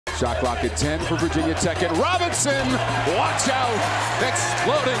Shot clock at 10 for Virginia Tech, and Robinson, watch out,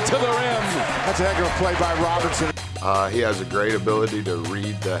 exploding to the rim. That's a heck of a play by Robinson. He has a great ability to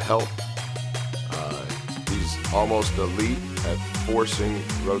read the help. He's almost elite at forcing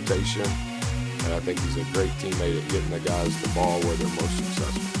rotation, and I think he's a great teammate at getting the guys the ball where they're most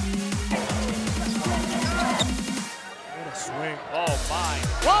successful. What a swing. Oh, my.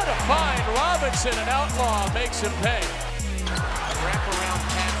 What a find. Robinson, an outlaw, makes him pay. Wraparound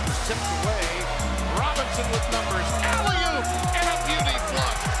pass was tipped away. Robinson with numbers. Alley-oop and a beauty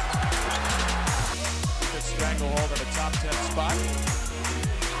flush. The stranglehold in a top 10 spot.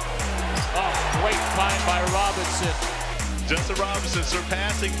 Oh, great find by Robinson. Justin Robinson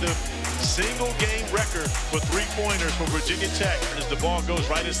surpassing the single-game record for three-pointers for Virginia Tech as the ball goes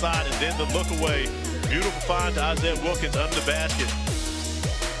right inside and then the look away. Beautiful find to Isaiah Wilkins under the basket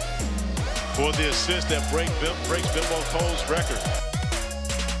for the assist that breaks Bimbo Cole's record.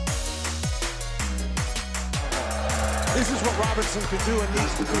 This is what Robinson can do and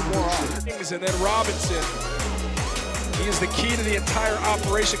needs to do more often. And then Robinson, he is the key to the entire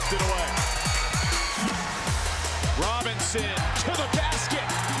operation. Get away. Robinson to the basket.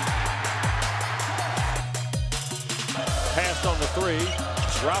 Passed on the three.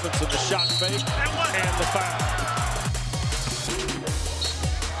 Robinson, the shot fake, and the foul.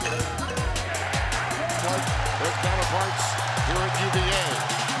 Their counterparts here at UVA.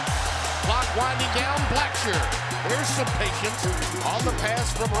 Clock winding down, Blackshear. There's some patience on the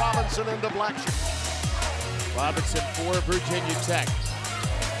pass from Robinson into Blackshear. Robinson for Virginia Tech.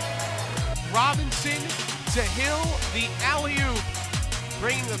 Robinson to Hill, the alley-oop,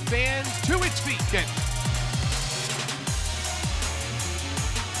 bringing the fans to its feet.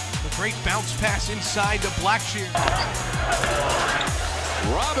 The great bounce pass inside to Blackshear.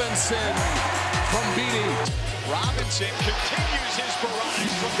 Robinson from Beatty. Robinson continues his barrage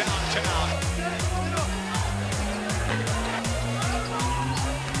from downtown.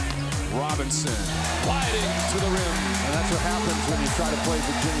 Robinson sliding to the rim. And that's what happens when you try to play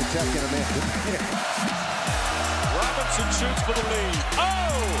Virginia Tech in a man. Robinson shoots for the lead.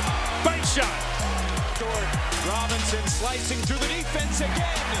 Oh! Bank shot. Robinson slicing through the defense again.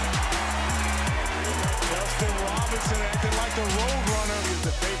 Justin Robinson acting like the road runner. Is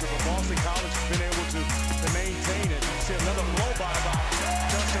the favorite, but Boston College has been able to maintain it. You see another blow by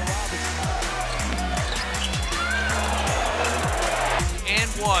Justin Robinson. And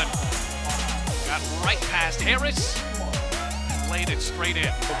one. Got right past Harris. Laid it straight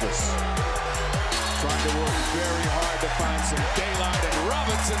in. Trying to work very hard to find some daylight, and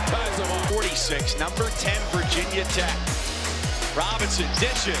Robinson ties them off. 46, number 10, Virginia Tech. Robinson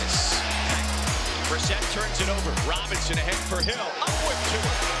dishes. Brissett turns it over. Robinson ahead for Hill. Up with two.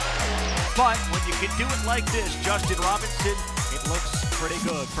 But when you can do it like this, Justin Robinson, it looks pretty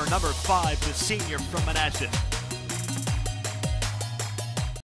good for number 5, the senior from Manassas.